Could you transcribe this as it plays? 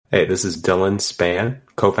Hey, this is Dylan Span,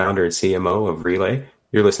 co-founder and CMO of Relai.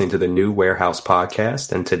 You're listening to the New Warehouse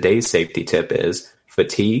podcast, and today's safety tip is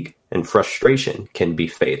fatigue and frustration can be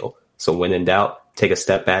fatal. So when in doubt, take a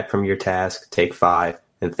step back from your task, take 5,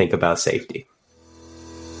 and think about safety.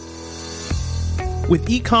 With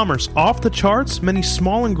e-commerce off the charts, many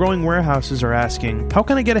small and growing warehouses are asking, how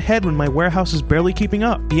can I get ahead when my warehouse is barely keeping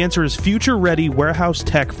up? The answer is future-ready warehouse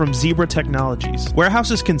tech from Zebra Technologies.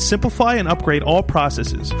 Warehouses can simplify and upgrade all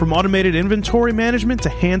processes, from automated inventory management to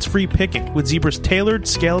hands-free picking, with Zebra's tailored,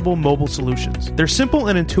 scalable mobile solutions. They're simple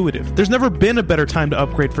and intuitive. There's never been a better time to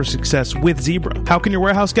upgrade for success with Zebra. How can your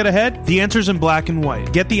warehouse get ahead? The answer's in black and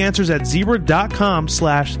white. Get the answers at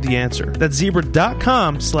zebra.com/theanswer. That's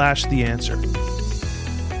zebra.com/theanswer.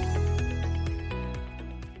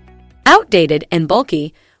 Outdated and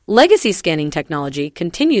bulky, legacy scanning technology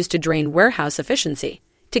continues to drain warehouse efficiency.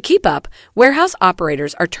 To keep up, warehouse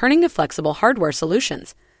operators are turning to flexible hardware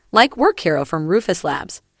solutions, like WorkHero from Rufus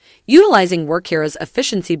Labs. Utilizing WorkHero's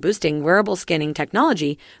efficiency-boosting wearable scanning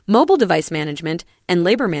technology, mobile device management, and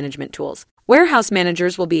labor management tools, warehouse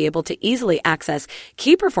managers will be able to easily access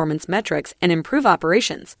key performance metrics and improve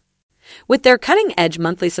operations. With their cutting-edge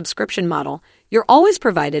monthly subscription model, you're always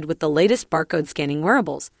provided with the latest barcode scanning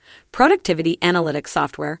wearables, productivity analytics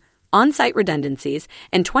software, on-site redundancies,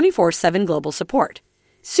 and 24/7 global support.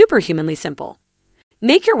 Superhumanly simple.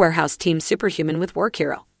 Make your warehouse team superhuman with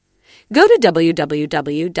WorkHero. Go to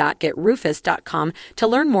www.getrufus.com to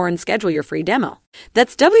learn more and schedule your free demo.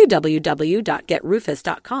 That's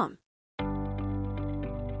www.getrufus.com.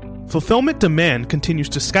 Fulfillment demand continues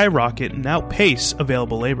to skyrocket and outpace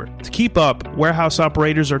available labor. To keep up, warehouse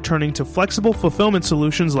operators are turning to flexible fulfillment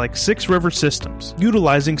solutions like 6 River Systems.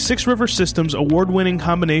 Utilizing 6 River Systems' award-winning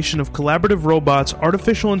combination of collaborative robots,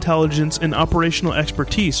 artificial intelligence, and operational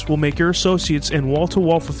expertise will make your associates and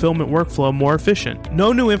wall-to-wall fulfillment workflow more efficient.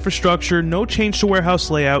 No new infrastructure, no change to warehouse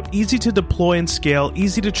layout, easy to deploy and scale,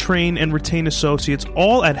 easy to train and retain associates,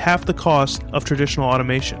 all at half the cost of traditional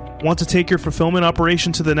automation. Want to take your fulfillment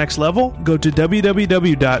operation to the next level? Go to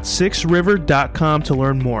www.6river.com to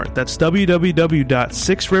learn more. That's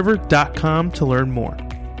www.6river.com to learn more.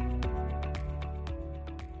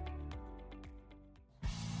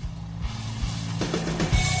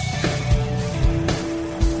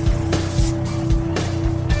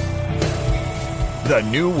 The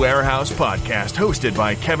New Warehouse podcast, hosted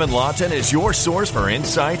by Kevin Lawton, is your source for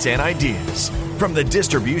insights and ideas from the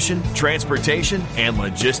distribution, transportation, and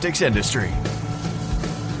logistics industry.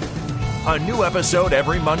 A new episode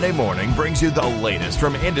every Monday morning brings you the latest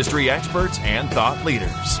from industry experts and thought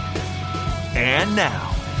leaders. And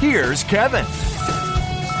now, here's Kevin.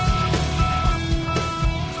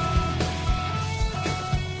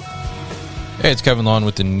 Hey, it's Kevin Lawn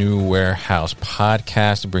with the New Warehouse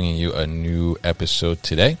podcast, bringing you a new episode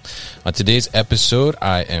today. On today's episode,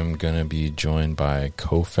 I am going to be joined by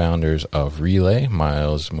co-founders of Relai,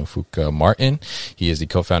 Miles Mufuka Martin. He is the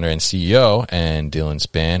co-founder and CEO, and Dylan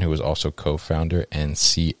Span, who is also co-founder and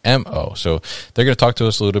CMO. So they're going to talk to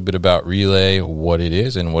us a little bit about Relai, what it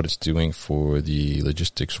is and what it's doing for the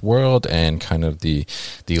logistics world, and kind of the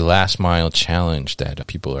last mile challenge that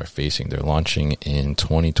people are facing. They're launching in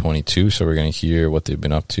 2022, so we're going to hear what they've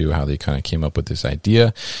been up to, how they kind of came up with this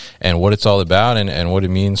idea, and what it's all about, and what it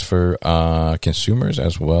means for consumers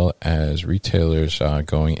as well as retailers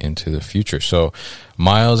going into the future. So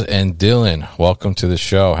Miles and Dylan, welcome to the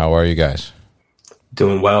show. How are you guys?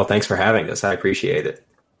 Doing well. Thanks for having us. I appreciate it.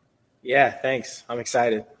 Yeah, thanks. I'm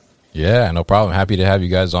excited. Yeah, no problem. Happy to have you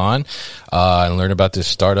guys on and learn about this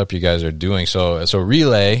startup you guys are doing. So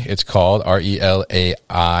Relai, it's called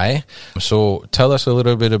RELAI. So tell us a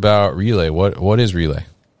little bit about Relai. What is Relai?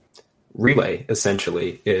 Relai,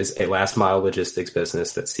 essentially, is a last-mile logistics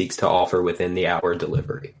business that seeks to offer within-the-hour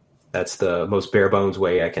delivery. That's the most bare-bones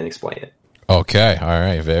way I can explain it. Okay. All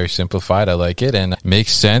right. Very simplified. I like it. And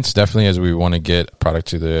makes sense, definitely, as we want to get product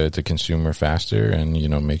to the consumer faster and,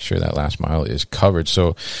 make sure that last mile is covered.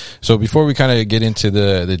 So before we kind of get into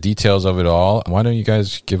the details of it all, why don't you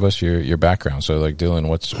guys give us your background? So like Dylan,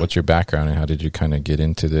 what's your background and how did you kind of get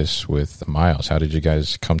into this with Miles? How did you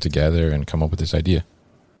guys come together and come up with this idea?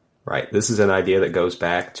 Right. This is an idea that goes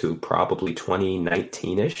back to probably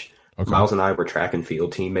 2019-ish. Okay. Miles and I were track and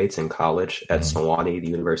field teammates in college at Sewanee, the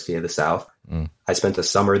University of the South. I spent a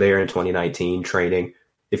summer there in 2019 training.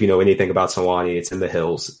 If you know anything about Sewanee, it's in the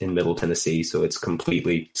hills in Middle Tennessee, so it's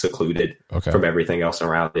completely secluded from everything else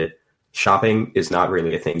around it. Shopping is not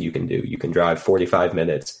really a thing you can do. You can drive 45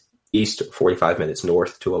 minutes east, 45 minutes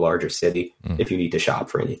north to a larger city if you need to shop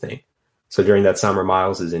for anything. So during that summer,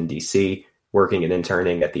 Miles is in D.C., working and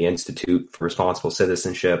interning at the Institute for Responsible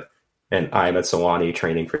Citizenship. and I'm at Sewanee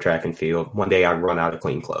training for track and field. One day I run out of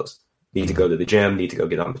clean clothes. Need to go to the gym, need to go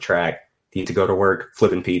get on the track, need to go to work,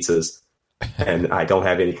 flipping pizzas, and I don't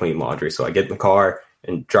have any clean laundry. So I get in the car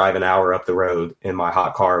and drive an hour up the road in my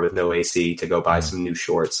hot car with no AC to go buy some new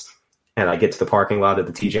shorts. And I get to the parking lot of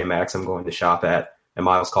the TJ Maxx I'm going to shop at, and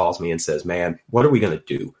Miles calls me and says, man, what are we going to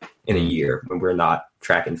do in a year when we're not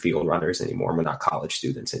track and field runners anymore? We're not college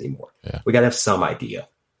students anymore. Yeah. We got to have some idea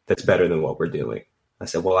that's better than what we're doing. I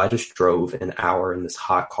said, well, I just drove an hour in this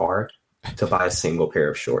hot car to buy a single pair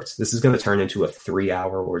of shorts. This is going to turn into a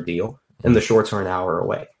 3-hour ordeal, and the shorts are an hour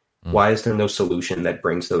away. Why is there no solution that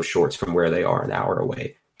brings those shorts from where they are an hour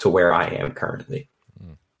away to where I am currently?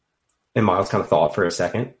 And Miles kind of thought for a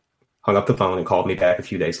second, hung up the phone, and called me back a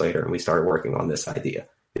few days later, and we started working on this idea.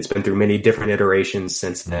 It's been through many different iterations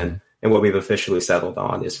since then, and what we've officially settled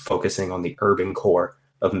on is focusing on the urban core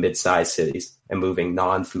of mid-sized cities and moving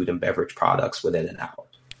non-food and beverage products within an hour.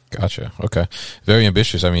 Gotcha. Okay. Very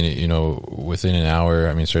ambitious. I mean, you know, within an hour,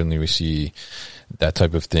 I mean, certainly we see that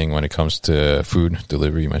type of thing when it comes to food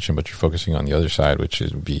delivery, you mentioned, but you're focusing on the other side, which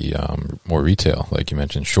would be more retail, like you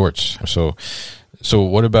mentioned, shorts. So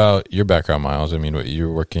what about your background, Miles? I mean,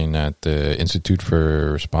 you're working at the Institute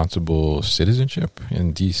for Responsible Citizenship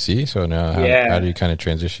in D.C. So now how do you kind of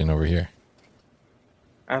transition over here?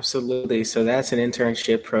 Absolutely. So that's an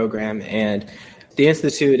internship program, and the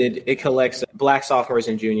Institute, it collects Black sophomores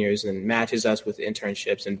and juniors and matches us with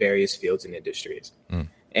internships in various fields and industries.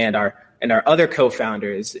 And our other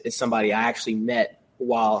co-founder is somebody I actually met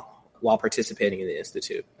while participating in the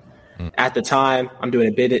Institute. At the time, I'm doing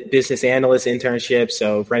a business analyst internship,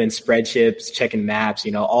 so running spreadsheets, checking maps,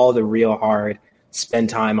 you know, all the real hard spend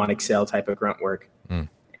time on Excel type of grunt work.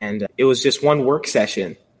 And it was just one work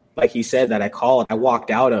session, like he said, that I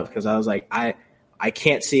walked out of because I was like, I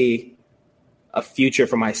can't see a future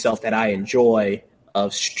for myself that I enjoy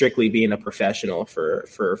of strictly being a professional for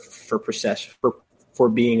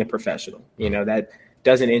being a professional. You know, that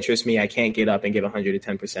doesn't interest me. I can't get up and give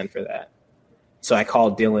 110% for that. So I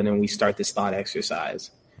called Dylan and we start this thought exercise.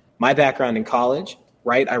 My background in college,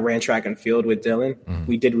 right? I ran track and field with Dylan.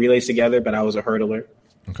 We did relays together, but I was a hurdler.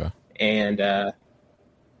 Okay. And I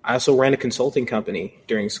also ran a consulting company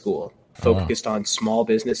during school, focused on small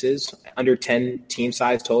businesses, under 10 team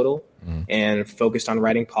size total, and focused on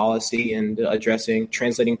writing policy and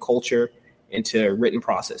translating culture into written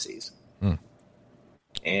processes.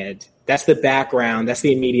 And that's the background. That's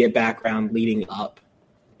the immediate background leading up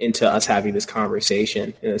into us having this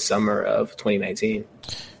conversation in the summer of 2019.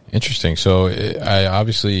 Interesting. So I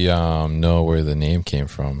obviously know where the name came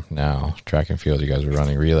from now. Track and field, you guys were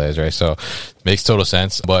running relays, right? So it makes total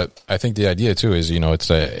sense. But I think the idea too is, you know, it's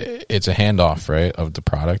a handoff, right, of the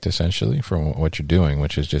product essentially from what you're doing,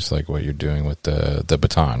 which is just like what you're doing with the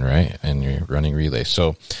baton, right? And you're running relays.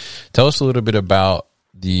 So tell us a little bit about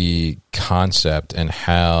the concept and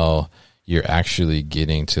how you're actually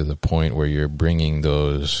getting to the point where you're bringing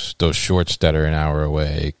those shorts that are an hour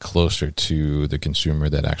away closer to the consumer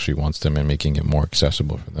that actually wants them and making it more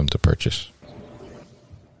accessible for them to purchase.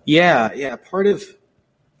 Yeah. Part of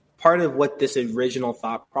what this original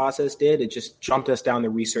thought process did, it just jumped us down the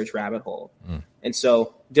research rabbit hole. And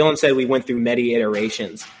so Dylan said we went through many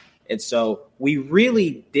iterations. And so we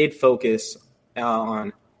really did focus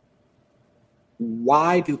on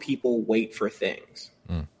why do people wait for things?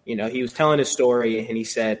 You know, he was telling a story and he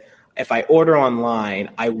said, if I order online,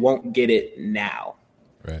 I won't get it now.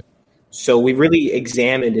 Right. So we really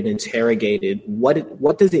examined and interrogated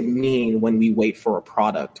what does it mean when we wait for a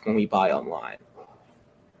product when we buy online?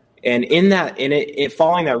 And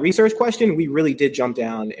following that research question, we really did jump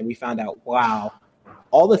down and we found out, wow,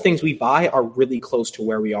 all the things we buy are really close to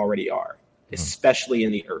where we already are, especially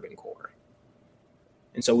in the urban core.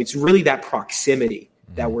 And so it's really that proximity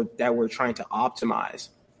that we're trying to optimize.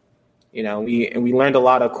 You know, we learned a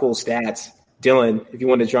lot of cool stats. Dylan, if you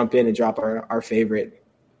want to jump in and drop our favorite.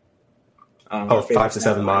 5 to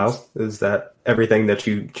 7 miles. Is that everything that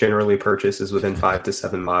you generally purchase is within 5 to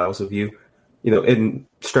 7 miles of you? You know, in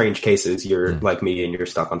strange cases, you're like me and you're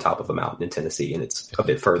stuck on top of a mountain in Tennessee and it's a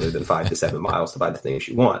bit further than 5 to 7 miles to buy the things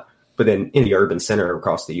you want. But then in the urban center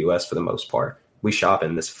across the U.S., for the most part, we shop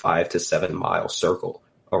in this 5 to 7 mile circle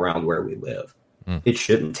around where we live. It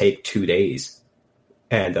shouldn't take 2 days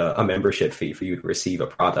and a membership fee for you to receive a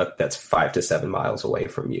product that's 5 to 7 miles away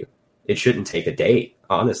from you. It shouldn't take a day.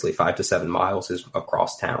 Honestly, 5 to 7 miles is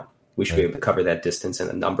across town. We should be able to cover that distance in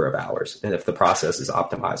a number of hours. And if the process is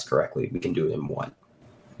optimized correctly, we can do it in one.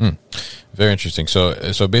 Very interesting. So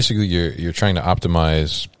basically you're trying to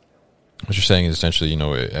optimize. What you're saying is essentially, you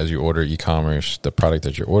know, as you order e-commerce, the product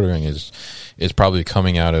that you're ordering is probably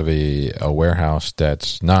coming out of a warehouse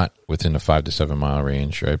that's not within the 5 to 7 mile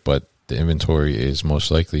range, right? But the inventory is most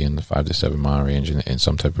likely in the 5 to 7 mile range in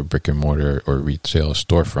some type of brick and mortar or retail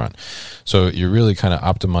storefront. So you're really kind of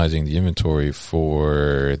optimizing the inventory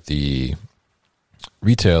for the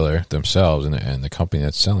retailer themselves and the company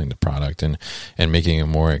that's selling the product and making it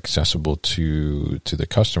more accessible to the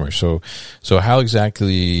customer. So how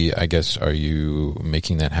exactly, I guess, are you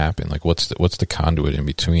making that happen? Like what's the conduit in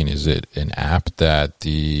between? Is it an app that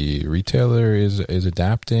the retailer is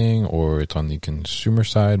adapting, or it's on the consumer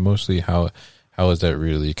side mostly? How is that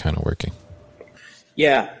really kind of working?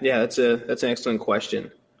 Yeah, that's an excellent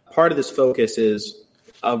question. Part of this focus is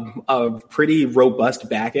a pretty robust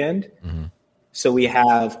back end. Mm-hmm. So we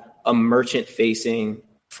have a merchant-facing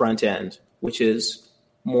front end, which is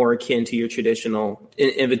more akin to your traditional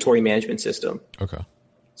inventory management system. Okay.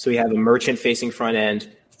 So we have a merchant-facing front end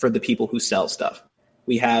for the people who sell stuff.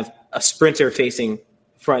 We have a sprinter-facing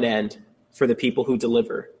front end for the people who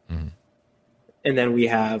deliver. Mm-hmm. And then we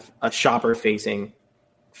have a shopper-facing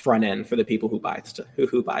front end for the people who buy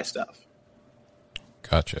stuff.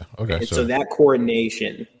 Gotcha. Okay. And so that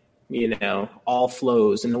coordination, all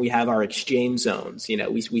flows. And then we have our exchange zones.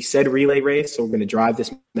 We said relay race, so we're going to drive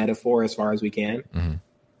this metaphor as far as we can. Mm-hmm.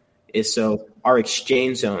 Is so our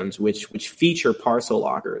exchange zones, which feature parcel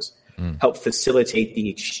lockers, help facilitate the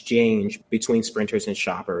exchange between sprinters and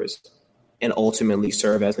shoppers and ultimately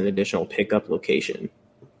serve as an additional pickup location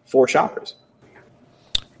for shoppers.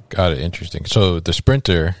 Got it. Interesting. So the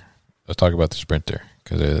sprinter, let's talk about the sprinter,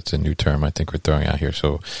 because it's a new term I think we're throwing out here.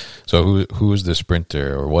 So who is the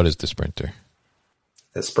sprinter, or what is the sprinter?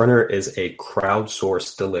 The sprinter is a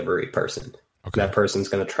crowdsourced delivery person. Okay. That person's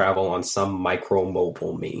going to travel on some micro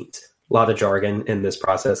mobile means. A lot of jargon in this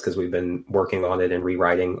process because we've been working on it and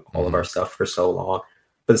rewriting all of our stuff for so long.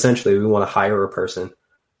 But essentially, we want to hire a person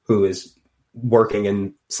who is working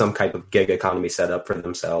in some type of gig economy setup for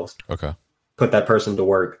themselves. Okay. Put that person to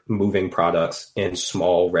work moving products in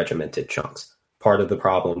small regimented chunks. Part of the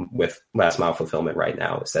problem with last mile fulfillment right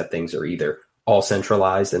now is that things are either all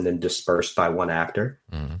centralized and then dispersed by one actor,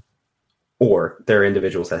 or there are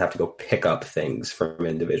individuals that have to go pick up things from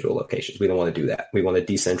individual locations. We don't want to do that. We want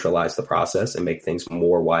to decentralize the process and make things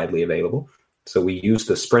more widely available. So we use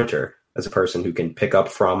the sprinter as a person who can pick up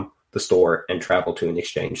from the store and travel to an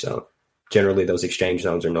exchange zone. Generally, those exchange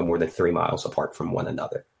zones are no more than 3 miles apart from one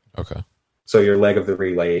another. Okay. So your leg of the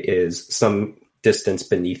relay is some distance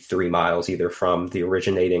beneath 3 miles, either from the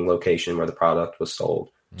originating location where the product was sold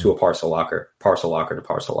to a parcel locker to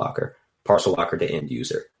parcel locker to end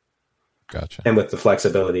user. Gotcha. And with the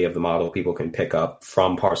flexibility of the model, people can pick up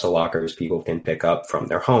from parcel lockers, people can pick up from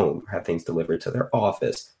their home, have things delivered to their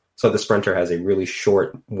office. So the sprinter has a really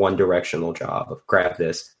short one-directional job of grab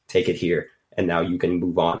this, take it here, and now you can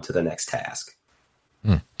move on to the next task.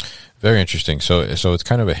 Very interesting. So it's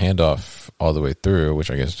kind of a handoff all the way through, which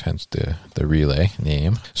I guess hence the relay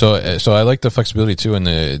name. So I like the flexibility too in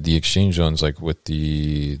the exchange zones, like with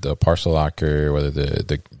the parcel locker, whether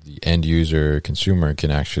the end user consumer can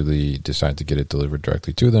actually decide to get it delivered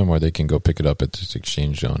directly to them, or they can go pick it up at this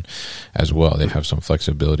exchange zone as well. They have some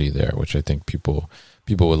flexibility there, which I think people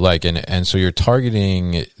would like. And so you're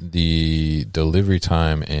targeting the delivery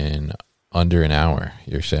time in under an hour,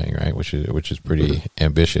 you're saying, right? Which is pretty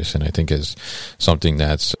ambitious, and I think is something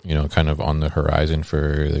that's kind of on the horizon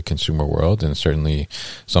for the consumer world, and certainly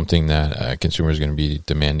something that consumers are going to be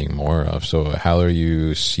demanding more of. So, how are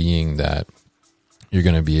you seeing that you're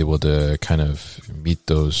going to be able to kind of meet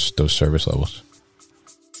those service levels?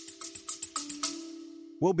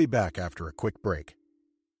 We'll be back after a quick break.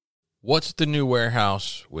 What's the new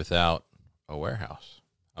warehouse without a warehouse?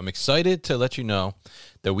 I'm excited to let you know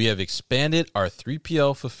that we have expanded our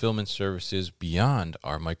 3PL fulfillment services beyond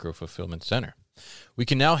our micro-fulfillment center. We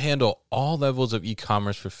can now handle all levels of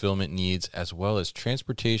e-commerce fulfillment needs, as well as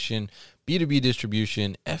transportation, B2B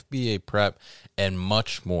distribution, FBA prep, and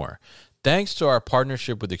much more. Thanks to our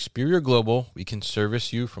partnership with Experia Global, we can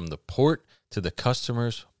service you from the port to the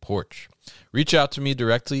customer's porch. Reach out to me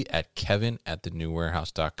directly at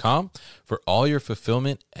kevin@thenewwarehouse.com for all your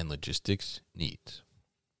fulfillment and logistics needs.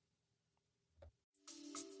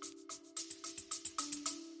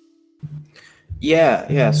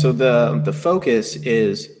 Yeah. So the focus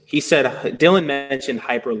is, Dylan mentioned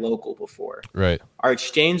hyper-local before. Right. Our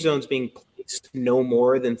exchange zones being placed no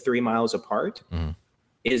more than 3 miles apart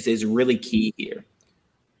is really key here.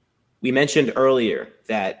 We mentioned earlier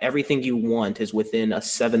that everything you want is within a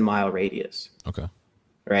 7-mile radius. Okay.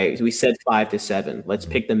 Right. We said 5 to 7. Let's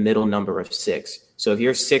pick the middle number of 6. So if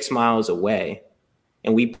you're 6 miles away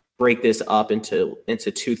and we break this up into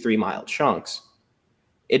 2-3 mile chunks,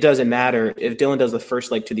 it doesn't matter if Dylan does the first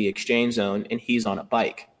leg to the exchange zone and he's on a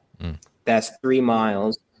bike. That's 3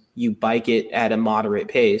 miles. You bike it at a moderate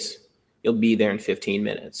pace, you'll be there in 15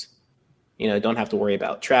 minutes. Don't have to worry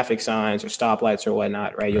about traffic signs or stoplights or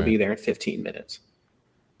whatnot, right? You'll be there in 15 minutes.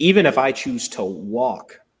 Even if I choose to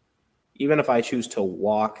walk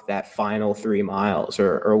that final 3 miles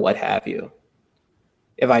or what have you,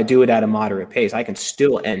 if I do it at a moderate pace, I can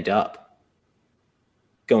still end up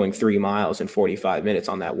going 3 miles in 45 minutes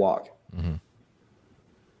on that walk. Mm-hmm.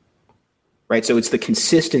 Right. So it's the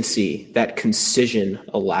consistency that concision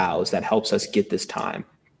allows that helps us get this time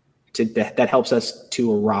that helps us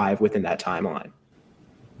to arrive within that timeline.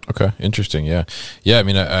 Okay. Interesting. Yeah. Yeah. I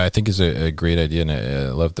mean, I think it's a great idea. And I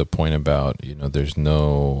love the point about, there's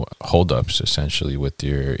no holdups essentially with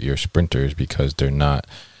your sprinters because they're not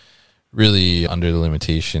really under the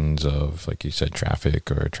limitations of, like you said,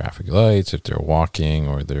 traffic or traffic lights. If they're walking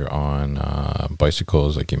or they're on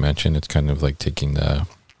bicycles, like you mentioned, it's kind of like taking the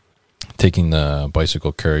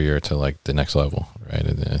bicycle courier to like the next level, right?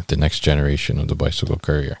 The next generation of the bicycle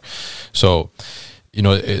courier. So,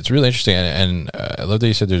 it's really interesting. And I love that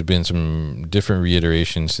you said there's been some different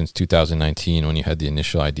reiterations since 2019 when you had the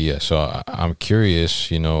initial idea. So I'm curious,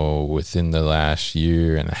 within the last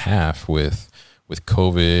year and a half with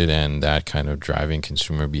COVID and that kind of driving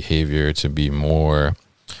consumer behavior to be more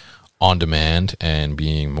on demand and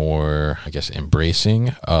being more, I guess,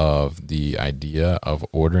 embracing of the idea of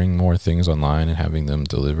ordering more things online and having them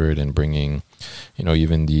delivered and bringing,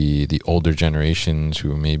 even the older generations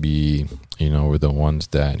who maybe, were the ones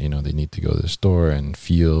that, they need to go to the store and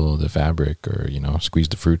feel the fabric or, squeeze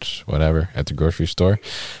the fruits, whatever, at the grocery store.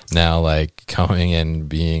 Now, like coming and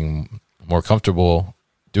being more comfortable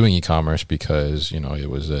doing e-commerce because, it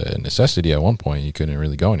was a necessity at one point. You couldn't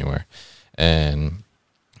really go anywhere. And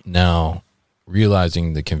now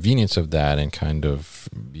realizing the convenience of that and kind of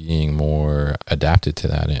being more adapted to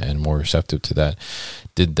that and more receptive to that,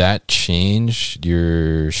 did that change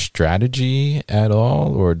your strategy at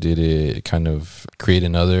all, or did it kind of create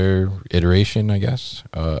another iteration, I guess,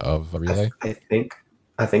 of Relai?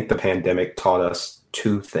 I think the pandemic taught us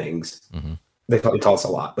two things. Mm-hmm. It taught us a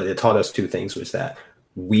lot, but it taught us two things, was that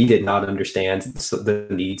we did not understand the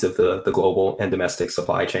needs of the global and domestic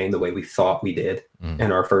supply chain the way we thought we did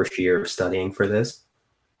in our first year of studying for this.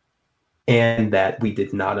 And that we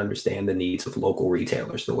did not understand the needs of local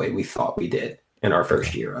retailers the way we thought we did in our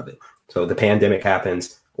first year of it. So the pandemic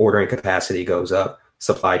happens, ordering capacity goes up,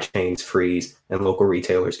 supply chains freeze, and local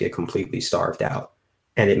retailers get completely starved out.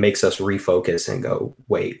 And it makes us refocus and go,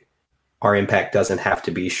 wait, our impact doesn't have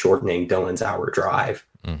to be shortening Dylan's hour drive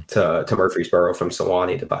to Murfreesboro from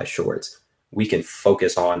Sewanee to buy shorts. We can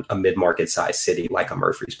focus on a mid-market size city like a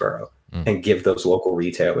Murfreesboro and give those local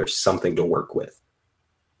retailers something to work with.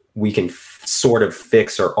 We can sort of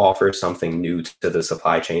fix or offer something new to the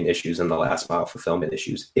supply chain issues and the last mile fulfillment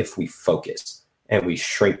issues if we focus and we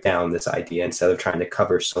shrink down this idea. Instead of trying to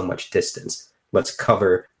cover so much distance, let's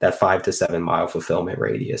cover that 5 to 7 mile fulfillment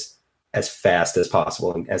radius as fast as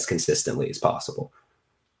possible and as consistently as possible.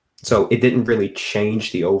 So it didn't really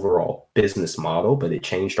change the overall business model, but it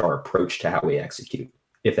changed our approach to how we execute,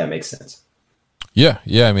 if that makes sense. Yeah.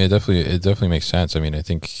 I mean, it definitely makes sense. I mean, I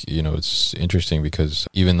think, it's interesting because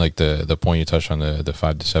even like the point you touched on, the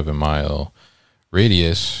 5 to 7 mile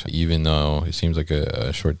radius, even though it seems like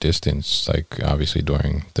a short distance, like obviously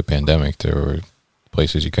during the pandemic, there were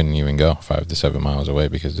places you couldn't even go 5 to 7 miles away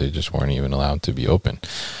because they just weren't even allowed to be open.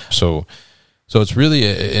 So it's really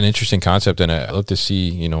an interesting concept, and I love to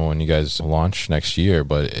see, when you guys launch next year.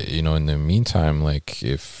 But, in the meantime, like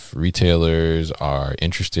if retailers are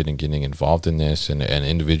interested in getting involved in this and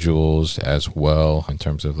individuals as well, in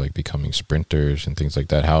terms of like becoming sprinters and things like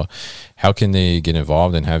that, how can they get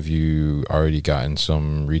involved? And have you already gotten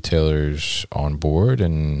some retailers on board?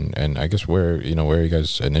 And I guess where are you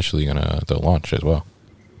guys initially going to launch as well?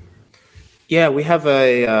 Yeah, we have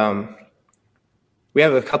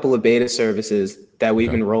a couple of beta services that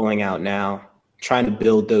we've been rolling out now, trying to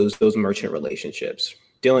build those merchant relationships.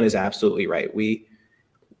 Dylan is absolutely right.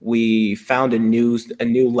 We found a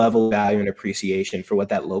new level of value and appreciation for what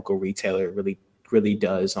that local retailer really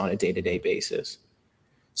does on a day-to-day basis.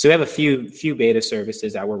 So we have a few beta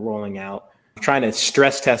services that we're rolling out, trying to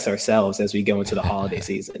stress test ourselves as we go into the holiday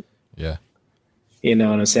season. Yeah. You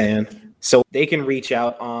know what I'm saying? So they can reach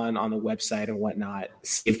out on the website and whatnot,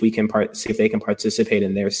 see if they can participate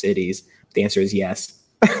in their cities. The answer is yes.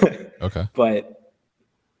 Okay. But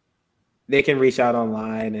they can reach out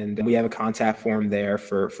online, and we have a contact form there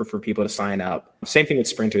for people to sign up. Same thing with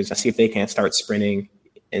sprinters. See if they can start sprinting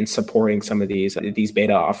and supporting some of these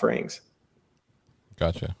beta offerings.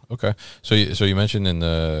 Gotcha. Okay. So you mentioned in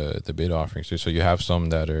the beta offerings, so you have some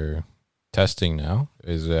that are testing now?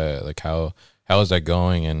 Is like how is that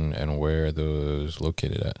going, and where are those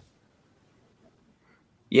located at?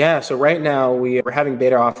 Yeah, so right now we're having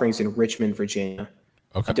beta offerings in Richmond, Virginia.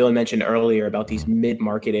 Okay. Dylan mentioned earlier about these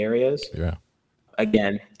mid-market areas. Yeah.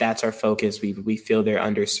 Again, that's our focus. We feel they're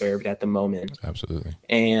underserved at the moment. Absolutely.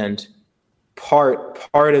 And part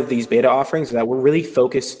of these beta offerings is that we're really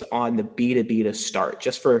focused on the B2B to start,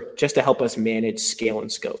 just to help us manage scale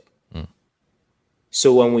and scope.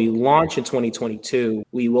 So when we launch in 2022,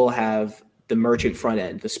 we will have the merchant front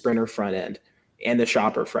end, the Sprinter front end, and the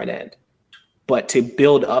shopper front end. But to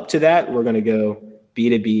build up to that, we're going to go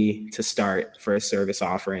B2B to start for a service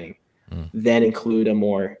offering, then include a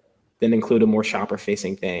more shopper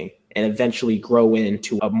facing thing, and eventually grow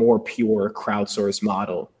into a more pure crowdsourced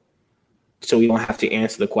model. So we don't have to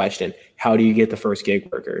answer the question, how do you get the first gig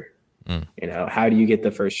worker? How do you get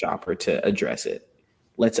the first shopper to address it?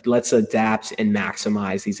 Let's adapt and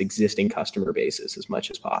maximize these existing customer bases as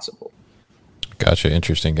much as possible. Gotcha.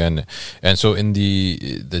 Interesting. And so in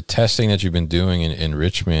the testing that you've been doing in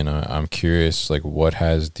Richmond, I'm curious, like, what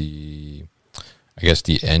has the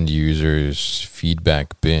end users'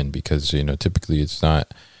 feedback been? Because, typically it's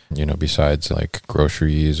not, besides like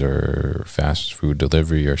groceries or fast food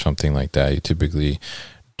delivery or something like that, you typically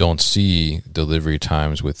don't see delivery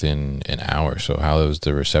times within an hour. So how has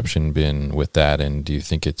the reception been with that? And do you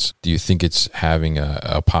think it's having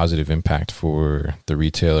a positive impact for the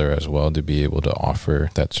retailer as well to be able to offer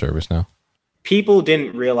that service now? People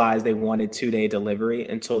didn't realize they wanted 2-day delivery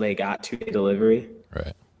until they got 2-day delivery.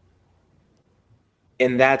 Right.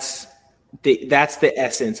 And that's the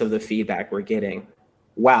essence of the feedback we're getting.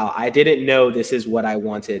 Wow, I didn't know this is what I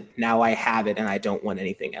wanted. Now I have it and I don't want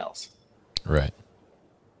anything else. Right.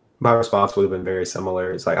 My response would have been very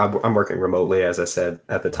similar. It's like I'm working remotely, as I said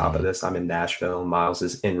at the top of this. I'm in Nashville. Miles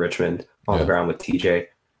is in Richmond on the ground with TJ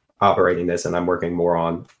operating this, and I'm working more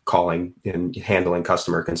on calling and handling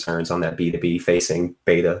customer concerns on that B2B facing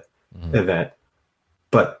beta event.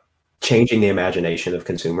 But changing the imagination of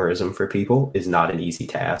consumerism for people is not an easy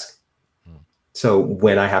task. So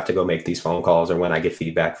when I have to go make these phone calls or when I get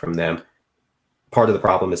feedback from them, part of the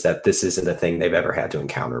problem is that this isn't a thing they've ever had to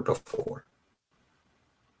encounter before.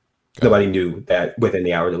 Nobody knew that within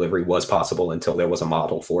the hour delivery was possible until there was a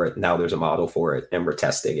model for it. Now there's a model for it and we're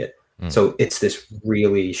testing it. So it's this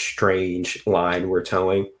really strange line we're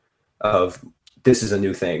towing of this is a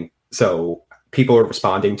new thing. So people are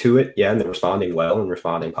responding to it. Yeah. And they're responding well and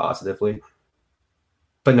responding positively,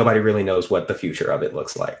 but nobody really knows what the future of it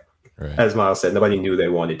looks like. Right. As Miles said, nobody knew they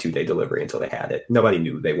wanted 2-day delivery until they had it. Nobody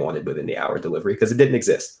knew they wanted within the hour delivery because it didn't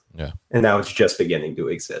exist. Yeah. And now it's just beginning to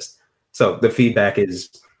exist. So the feedback is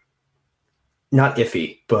not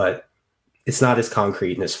iffy, but it's not as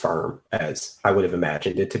concrete and as firm as I would have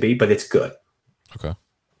imagined it to be, but it's good. Okay.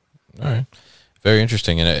 All right. Very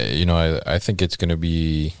interesting. And, I think it's going to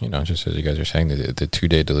be, just as you guys are saying, the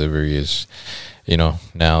 2-day delivery is,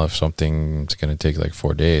 now if something's going to take like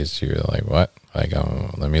 4 days, you're like, what? Like,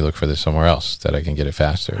 let me look for this somewhere else that I can get it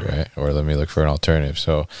faster, right? Or let me look for an alternative.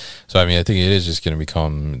 So I mean, I think it is just going to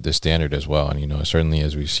become the standard as well. And, certainly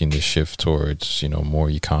as we've seen this shift towards, more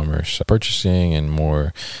e-commerce purchasing and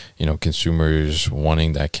more, consumers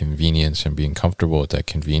wanting that convenience and being comfortable with that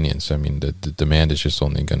convenience, I mean, the demand is just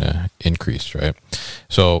only going to increase, right?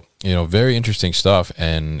 So, very interesting stuff.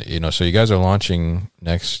 And, so you guys are launching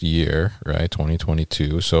next year, right?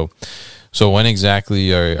 2022. So when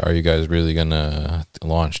exactly are you guys really going to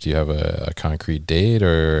launch? Do you have a concrete date,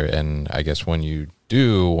 and I guess when you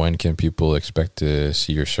do, when can people expect to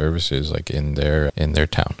see your services like in their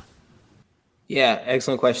town? Yeah,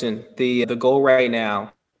 excellent question. The goal right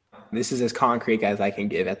now, this is as concrete as I can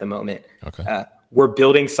give at the moment. Okay. We're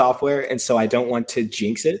building software, and so I don't want to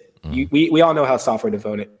jinx it. We all know how software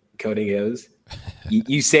development coding goes.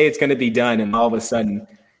 You say it's going to be done, and all of a sudden,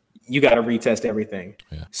 you got to retest everything.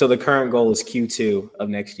 Yeah. So the current goal is Q2 of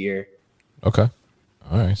next year. Okay.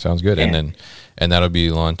 All right. Sounds good. And that'll be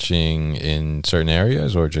launching in certain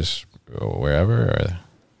areas or just wherever? Or?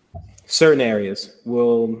 Certain areas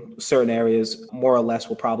more or less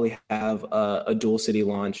will probably have a dual city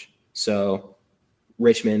launch. So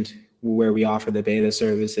Richmond, where we offer the beta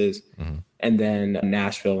services, and then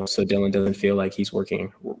Nashville. So Dylan doesn't feel like he's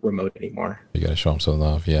working remote anymore. You got to show him some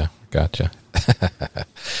love. Yeah. Gotcha.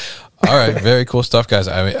 All right. Very cool stuff, guys.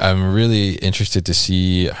 I'm really interested to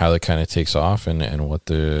see how that kind of takes off and what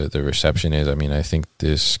the reception is. I mean, I think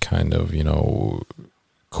this kind of,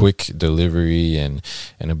 quick delivery and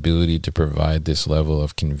an ability to provide this level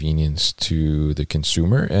of convenience to the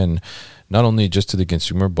consumer and not only just to the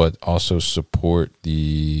consumer, but also support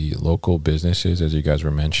the local businesses, as you guys were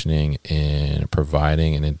mentioning, in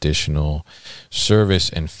providing an additional service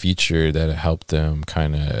and feature that help them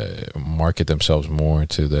kind of market themselves more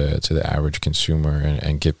to the average consumer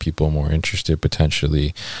and get people more interested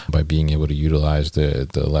potentially by being able to utilize the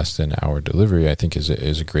less than hour delivery. I think is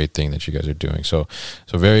a great thing that you guys are doing. So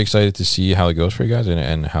very excited to see how it goes for you guys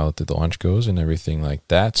and how the launch goes and everything like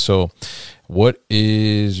that. So what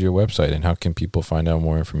is your website and how can people find out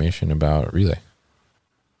more information about Relai?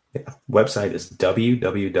 Yeah. Website is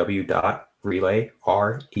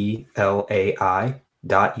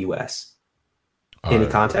www.relai.us. Any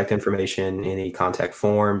contact information, any contact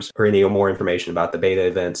forms, or any more information about the beta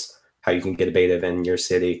events, how you can get a beta event in your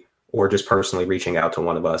city, or just personally reaching out to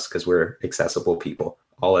one of us because we're accessible people.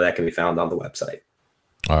 All of that can be found on the website.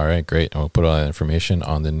 All right, great. And we'll put all that information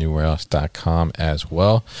on thenewwarehouse.com as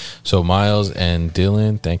well. So Miles and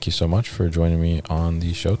Dylan, thank you so much for joining me on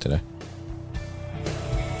the show today.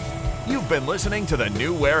 You've been listening to the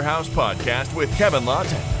New Warehouse Podcast with Kevin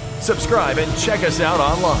Lawton. Subscribe and check us out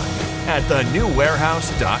online at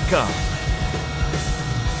thenewwarehouse.com.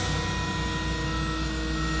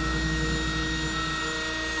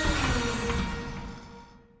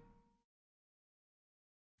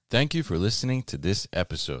 Thank you for listening to this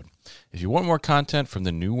episode. If you want more content from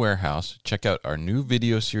the New Warehouse, check out our new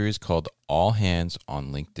video series called All Hands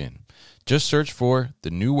on LinkedIn. Just search for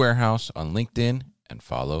the New Warehouse on LinkedIn and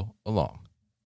follow along.